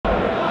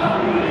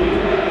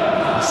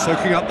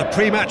Soaking up the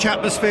pre-match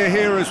atmosphere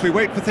here as we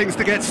wait for things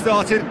to get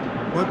started.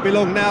 Won't be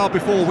long now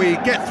before we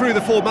get through the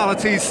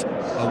formalities.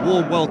 A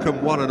warm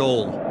welcome, one and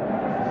all.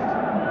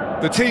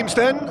 The teams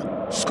then,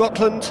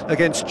 Scotland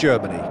against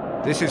Germany.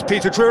 This is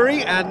Peter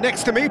Drury, and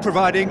next to me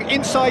providing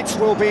insights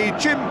will be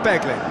Jim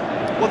Beglin.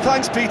 Well,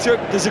 thanks, Peter.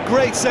 There's a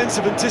great sense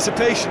of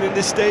anticipation in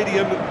this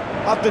stadium.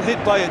 I've been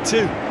hit by it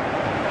too.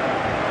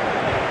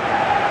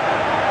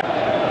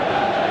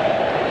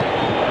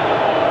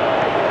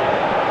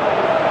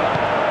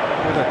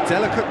 With a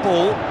delicate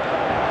ball.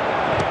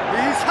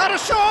 He's had a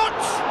shot!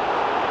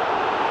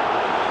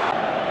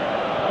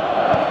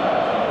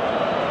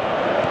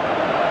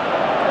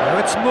 Now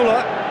it's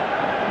Muller.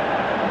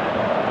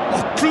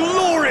 Oh,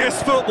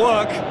 glorious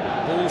footwork!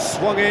 Ball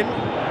swung in.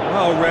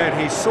 Well read,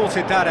 he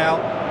sorted that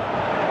out.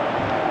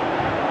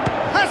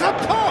 Has a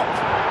pop!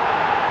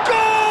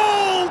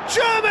 Goal!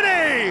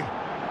 Germany!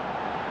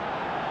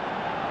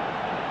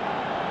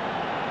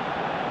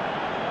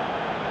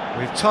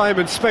 With time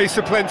and space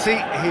aplenty,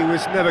 he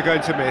was never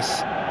going to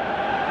miss.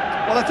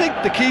 Well, I think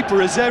the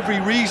keeper has every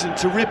reason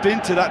to rip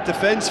into that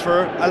defence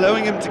for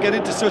allowing him to get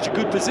into such a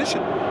good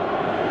position.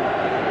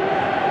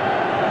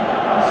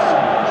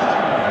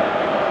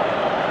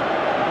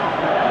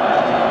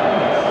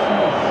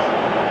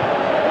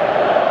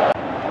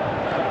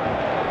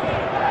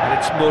 And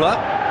it's Muller.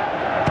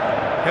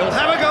 He'll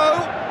have a go.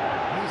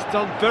 He's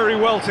done very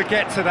well to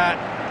get to that.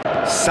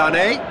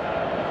 Sané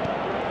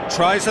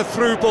tries a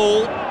through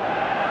ball.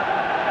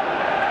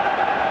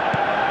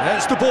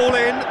 There's the ball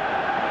in.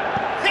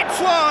 Hits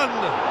one!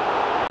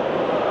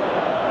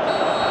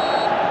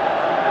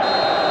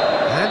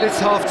 And it's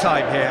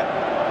half-time here.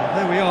 Well,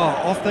 there we are,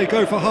 off they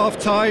go for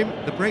half-time.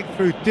 The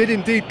breakthrough did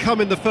indeed come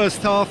in the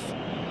first half,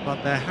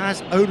 but there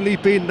has only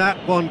been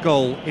that one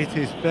goal. It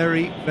is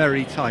very,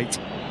 very tight.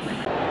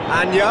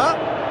 Anya,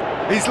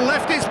 he's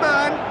left his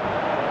man.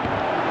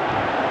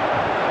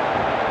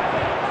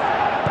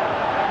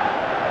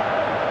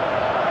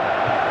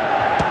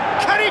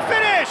 Can he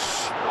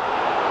finish?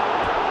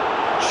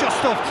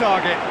 Just off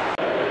target.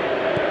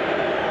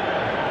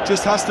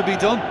 Just has to be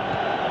done.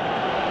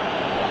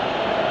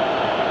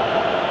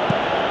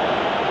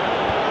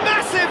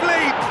 Massive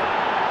leap!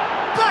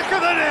 Back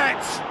of the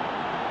net!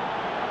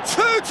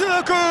 Two to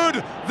the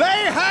good!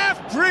 They have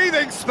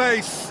breathing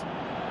space!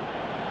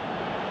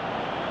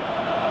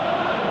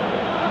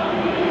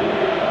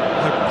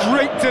 A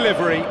great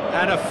delivery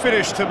and a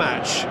finish to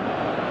match.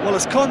 Well,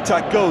 as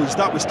contact goes,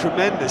 that was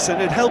tremendous,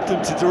 and it helped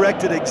him to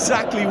direct it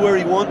exactly where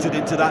he wanted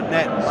into that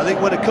net. I think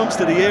when it comes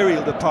to the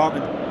aerial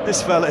department,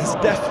 this fella is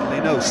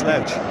definitely no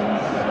slouch.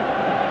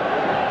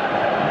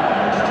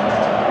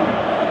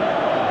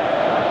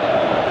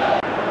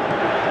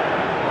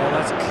 Well,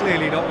 that's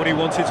clearly not what he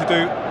wanted to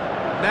do.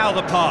 Now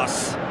the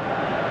pass.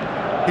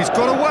 He's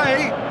got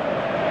away.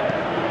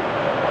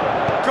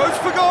 Goes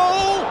for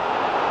goal.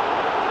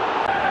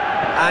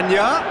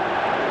 Anya.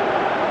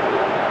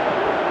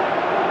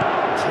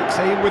 Takes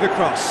aim with a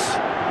cross.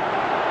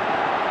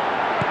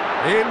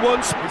 In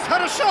once, he's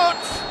had a shot!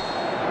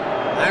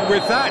 And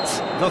with that,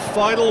 the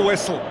final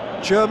whistle.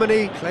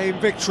 Germany claim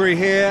victory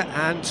here,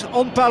 and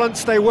on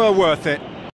balance they were worth it.